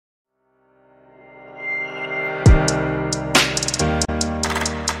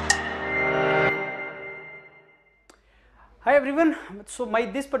Hi everyone. So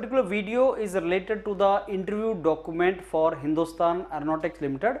this particular video is related to the interview document for Hindustan Aeronautics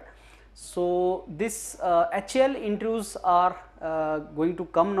Limited. So this HAL interviews are going to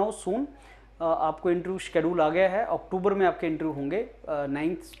come now soon. आपको interview schedule आ गया है, अक्टूबर में आपके interview होंगे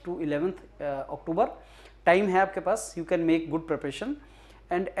 9th to 11th October. Time है आपके पास, you can make good preparation.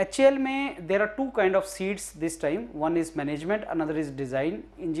 And HAL में there are two kind of seats this time. One is management, another is design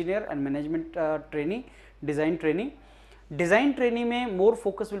engineer and management trainee, design trainee. Design trainee में more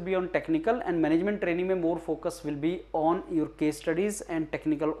focus will be on technical and management trainee में more focus will be on your case studies and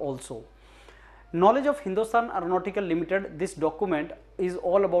technical also. Knowledge of Hindustan Aeronautical Limited, this document is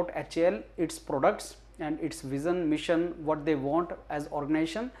all about HAL, its products and its vision, mission, what they want as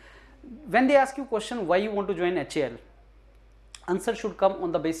organization. When they ask you question why you want to join HAL, answer should come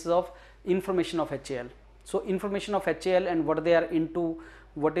on the basis of information of HAL. So information of HAL and what they are into,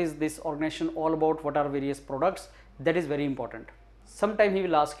 what is this organization all about, what are various products, that is very important. Sometime he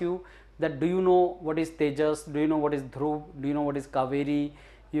will ask you that do you know what is Tejas, do you know what is Dhruv, do you know what is Kaveri,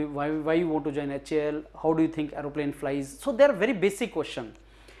 why you want to join HAL, how do you think aeroplane flies. So they are very basic question.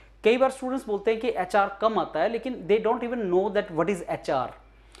 कई बार students बोलते हैं कि HR कम आता है, लेकिन they don't even know that what is HR.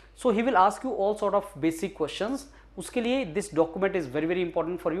 So he will ask you all sort of basic questions. उसके लिए this document is very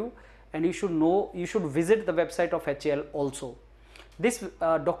important for you and you should know, you should visit the website of HAL also. This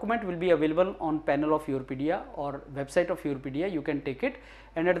document will be available on panel of YourPedia or website of YourPedia. You can take it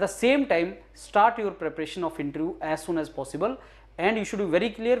and at the same time start your preparation of interview as soon as possible, and you should be very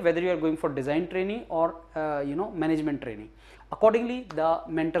clear whether you are going for design trainee or management trainee. Accordingly the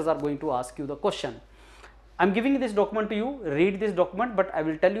mentors are going to ask you the question. I am giving this document to you, read this document, but I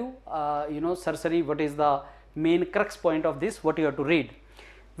will tell you Sarsari, what is the main crux point of this, what you have to read.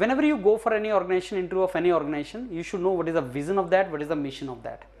 Whenever you go for any organization, interview of any organization, you should know what is the vision of that, what is the mission of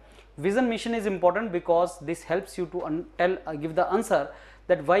that. Vision, mission is important because this helps you to give the answer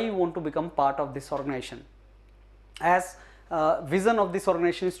that why you want to become part of this organization. As vision of this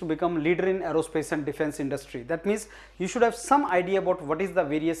organization is to become leader in aerospace and defense industry. That means you should have some idea about what is the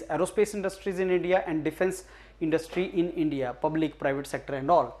various aerospace industries in India and defense industry in India, public, private sector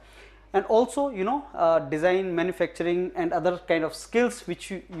and all. And also design, manufacturing and other kind of skills which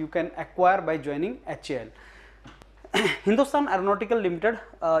you can acquire by joining HAL. Hindustan Aeronautical Limited,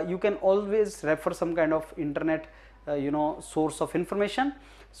 you can always refer some kind of internet source of information.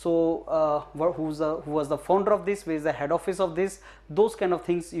 So who was the founder of this, where is the head office of this, those kind of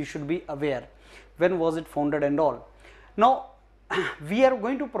things you should be aware. When was it founded and all. Now we are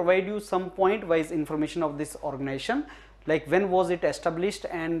going to provide you some point wise information of this organization, like when was it established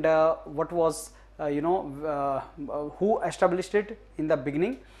and what was who established it in the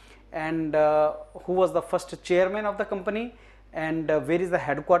beginning, and who was the first chairman of the company, and where is the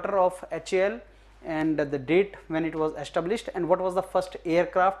headquarter of HAL, and the date when it was established, and what was the first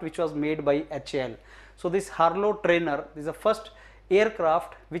aircraft which was made by HAL. So this Harlow Trainer is the first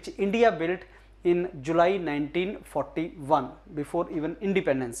aircraft which India built in July 1941, before even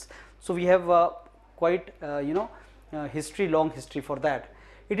independence. So we have quite history, long history for that.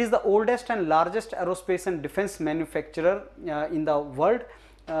 It is the oldest and largest aerospace and defense manufacturer in the world,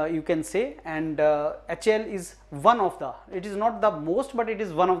 you can say, and HAL is one of the, it is not the most, but it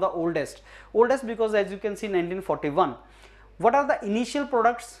is one of the oldest because as you can see 1941. What are the initial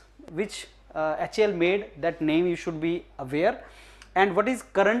products which HAL made, that name you should be aware, and what is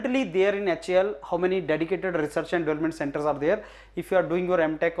currently there in HAL, how many dedicated research and development centers are there. If you are doing your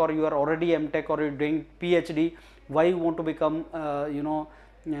MTech or you are already MTech or you are doing PhD, why you want to become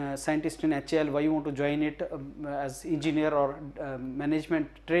scientist in HAL, why you want to join it as engineer or management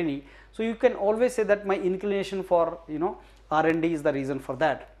trainee. So you can always say that my inclination for R&D is the reason for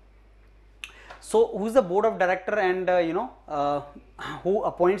that. So who is the board of director and who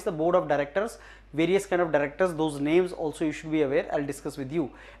appoints the board of directors, various kind of directors, those names also you should be aware, I will discuss with you,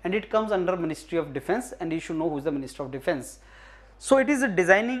 and it comes under Ministry of Defense and you should know who is the Minister of Defense. So it is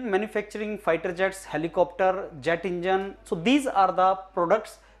designing, manufacturing fighter jets, helicopter, jet engine. So these are the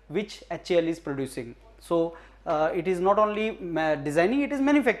products which HAL is producing. So it is not only designing, it is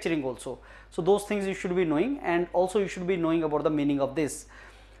manufacturing also. So those things you should be knowing, and also you should be knowing about the meaning of this.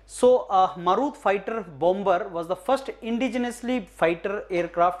 So Marut fighter bomber was the first indigenously fighter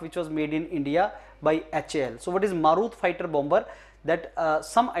aircraft which was made in India by HAL. So what is Marut fighter bomber? That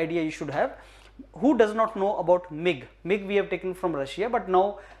some idea you should have. Who does not know about MiG? MiG we have taken from Russia, but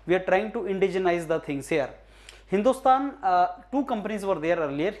now we are trying to indigenize the things here. Hindustan, two companies were there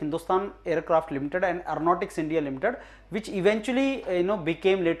earlier, Hindustan Aircraft Limited and Aeronautics India Limited, which eventually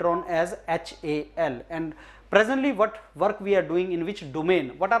became later on as HAL. And presently what work we are doing, in which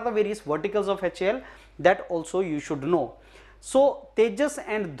domain, what are the various verticals of HAL, that also you should know. So Tejas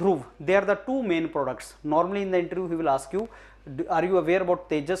and Dhruv, they are the two main products. Normally in the interview he will ask you, are you aware about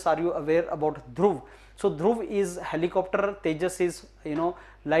Tejas, are you aware about Dhruv? So Dhruv is helicopter, Tejas is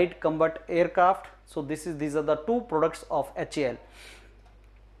light combat aircraft. So these are the two products of HAL.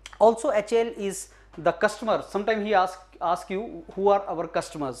 Also HAL is the customer. Sometimes he ask you who are our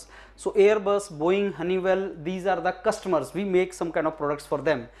customers. So Airbus, Boeing, Honeywell, these are the customers. We make some kind of products for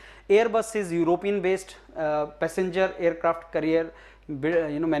them. Airbus is European based passenger aircraft carrier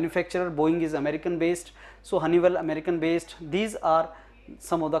manufacturer. Boeing is American based. So Honeywell American based. These are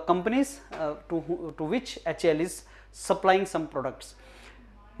some of the companies to which HAL is supplying some products.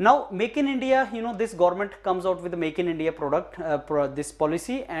 Now Make in India, this government comes out with the Make in India product, this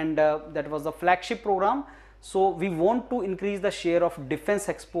policy, and that was the flagship program. So we want to increase the share of defense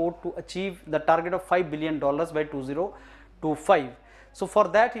export to achieve the target of $5 billion by 2025. So for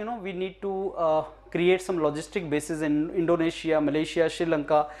that, we need to create some logistic bases in Indonesia, Malaysia, Sri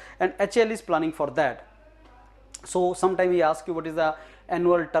Lanka, and HAL is planning for that. So sometime we ask you what is the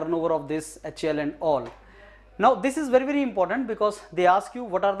annual turnover of this HAL and all. Now this is very, very important because they ask you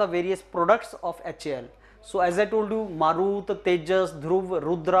what are the various products of HAL. So as I told you, Marut, Tejas, Dhruv,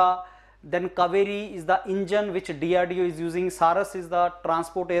 Rudra, then Kaveri is the engine which DRDO is using, Saras is the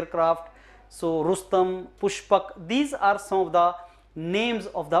transport aircraft, so Rustam, Pushpak, these are some of the names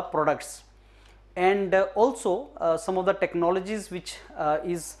of the products. And also some of the technologies which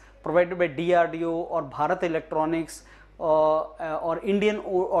is provided by DRDO or Bharat Electronics or Indian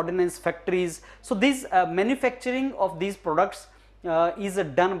Ordnance Factories. So these manufacturing of these products is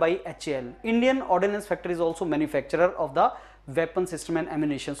done by HAL. Indian Ordnance Factory is also manufacturer of the weapon system and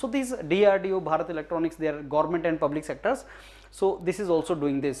ammunition. So these DRDO, Bharat Electronics, they are government and public sectors. So this is also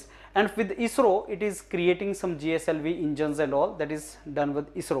doing this. And with ISRO, it is creating some GSLV engines and all, that is done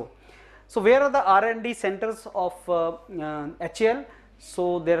with ISRO. So where are the R&D centers of HAL?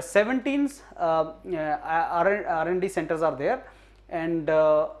 So there are 17 R&D centers are there, and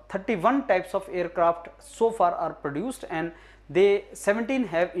 31 types of aircraft so far are produced, and 17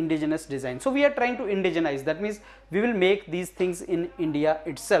 have indigenous design. So we are trying to indigenize, that means we will make these things in India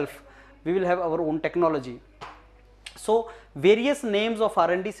itself. We will have our own technology. So various names of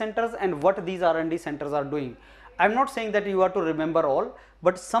R&D centers and what these R&D centers are doing. I am not saying that you have to remember all,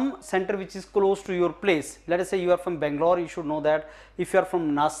 but some center which is close to your place. Let us say you are from Bangalore, you should know that. If you are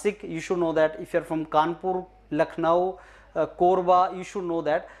from Nasik, you should know that. If you are from Kanpur, Lucknow, Korba, you should know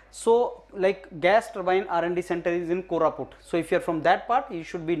that. So like gas turbine R&D center is in Koraput. So if you are from that part, you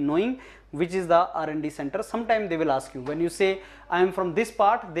should be knowing which is the R&D center. Sometime they will ask you. When you say I am from this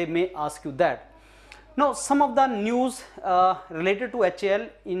part, they may ask you that. Now some of the news related to HAL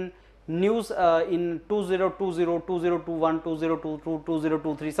in news in 2020, 2021, 2022,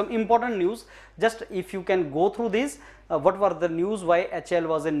 2023, some important news. Just if you can go through this, what were the news, why HAL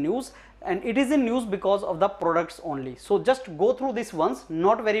was in news, and it is in news because of the products only. So just go through this once,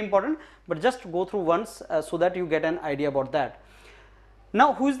 not very important, but just go through once so that you get an idea about that.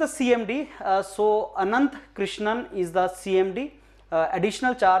 Now who is the CMD? So Anant Krishnan is the CMD,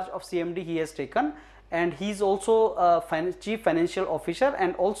 additional charge of CMD he has taken, and he is also Chief Financial Officer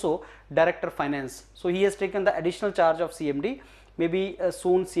and also Director Finance. So he has taken the additional charge of CMD. Maybe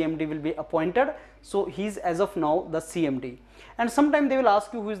soon CMD will be appointed. So he is as of now the CMD. And sometime they will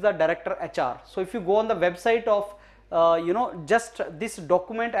ask you who is the Director HR. So if you go on the website of just this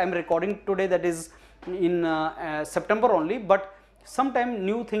document I am recording today, that is in September only, but sometime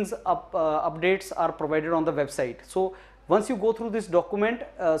new things updates are provided on the website. So once you go through this document,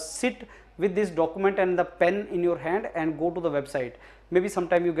 sit with this document and the pen in your hand and go to the website. Maybe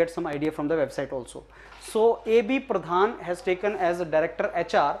sometime you get some idea from the website also. So AB Pradhan has taken as a Director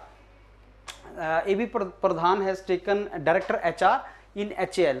HR. AB Pradhan has taken Director HR in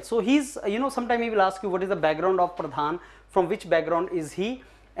HAL. So he's, sometime he will ask you what is the background of Pradhan, from which background is he,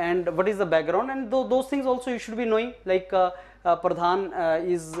 and what is the background, and those things also you should be knowing. Like Pradhan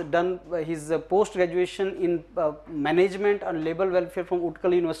is done his post graduation in management and labor welfare from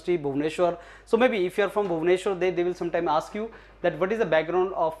Utkal University, Bhubaneswar. So maybe if you are from Bhubaneswar, they will sometime ask you that what is the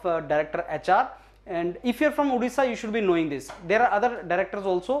background of Director HR, and if you are from Odisha, you should be knowing this. There are other directors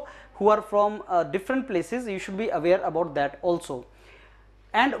also who are from different places, you should be aware about that also.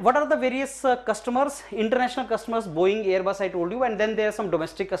 And what are the various customers? International customers, Boeing, Airbus, I told you, and then there are some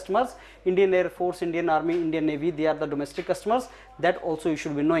domestic customers, Indian Air Force, Indian Army, Indian Navy, they are the domestic customers, that also you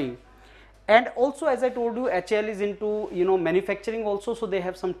should be knowing. And also, as I told you, HAL is into manufacturing also, so they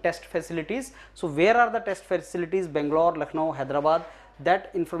have some test facilities. So where are the test facilities? Bangalore, Lucknow, Hyderabad,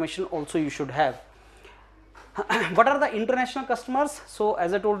 that information also you should have. What are the international customers? So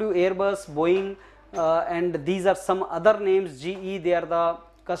as I told you, Airbus, Boeing, and these are some other names. GE, they are the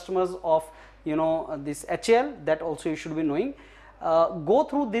customers of this HAL, that also you should be knowing. Go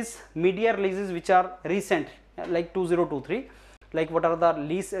through these media releases which are recent, like 2023, like what are the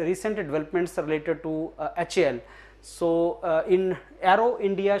recent developments related to HAL. So in Aero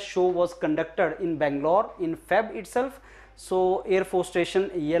India show was conducted in Bangalore in Feb itself. So Air Force Station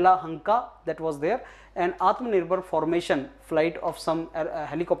Yelahanka, that was there, and Atmanirbhar formation flight of some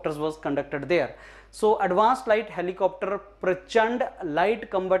helicopters was conducted there. So advanced light helicopter, Prachand light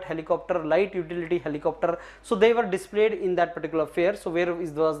combat helicopter, light utility helicopter, so they were displayed in that particular fair. So where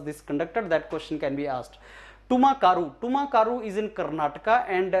was this conducted? That question can be asked. Tumakaru is in Karnataka,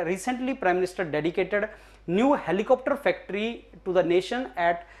 and recently Prime Minister dedicated new helicopter factory to the nation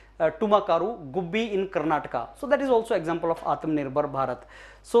at Tumakaru, Gubbi in Karnataka. So that is also example of Atmanirbhar Bharat.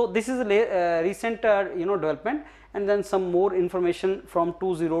 So this is a recent development. And then some more information from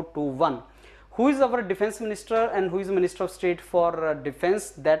 2021. Who is our defense minister and who is the Minister of State for Defense?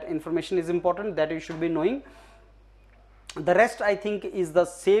 That information is important, that you should be knowing. The rest I think is the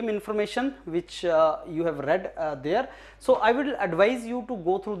same information which you have read there. So I will advise you to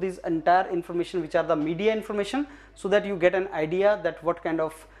go through this entire information which are the media information, so that you get an idea that what kind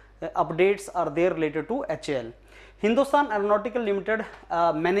of updates are there related to HAL. Hindustan Aeronautical Limited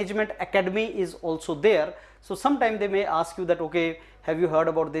Management Academy is also there. So sometime they may ask you that, okay, have you heard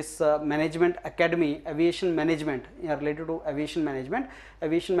about this management academy, aviation management, related to aviation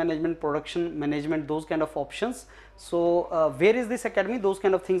management, production management, those kind of options. So where is this academy? Those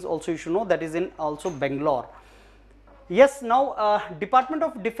kind of things also you should know. That is in also Bangalore. Yes, now Department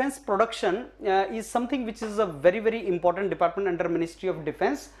of Defense Production is something which is a very important department under Ministry of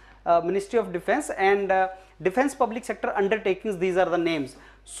Defense. And Defense Public Sector Undertakings, these are the names.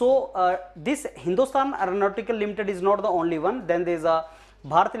 So this Hindustan Aeronautical Limited is not the only one. Then there is a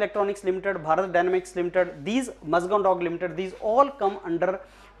Bharat Electronics Limited, Bharat Dynamics Limited, these Mazgan Dog Limited, these all come under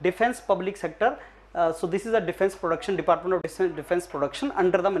Defense Public Sector. So this is a Defense Production, Department of Defense Production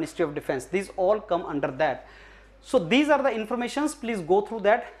under the Ministry of Defense. These all come under that. So these are the informations. Please go through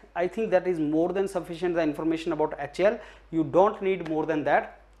that. I think that is more than sufficient, the information about HAL. You don't need more than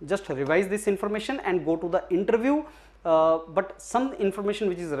that. Just revise this information and go to the interview. But some information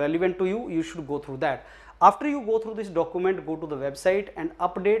which is relevant to you, you should go through that. After you go through this document, go to the website and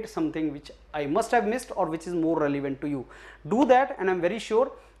update something which I must have missed or which is more relevant to you. Do that, and I'm very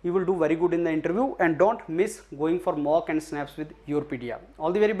sure you will do very good in the interview. And don't miss going for mock and snaps with YourPedia.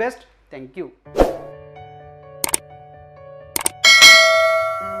 All the very best. Thank you.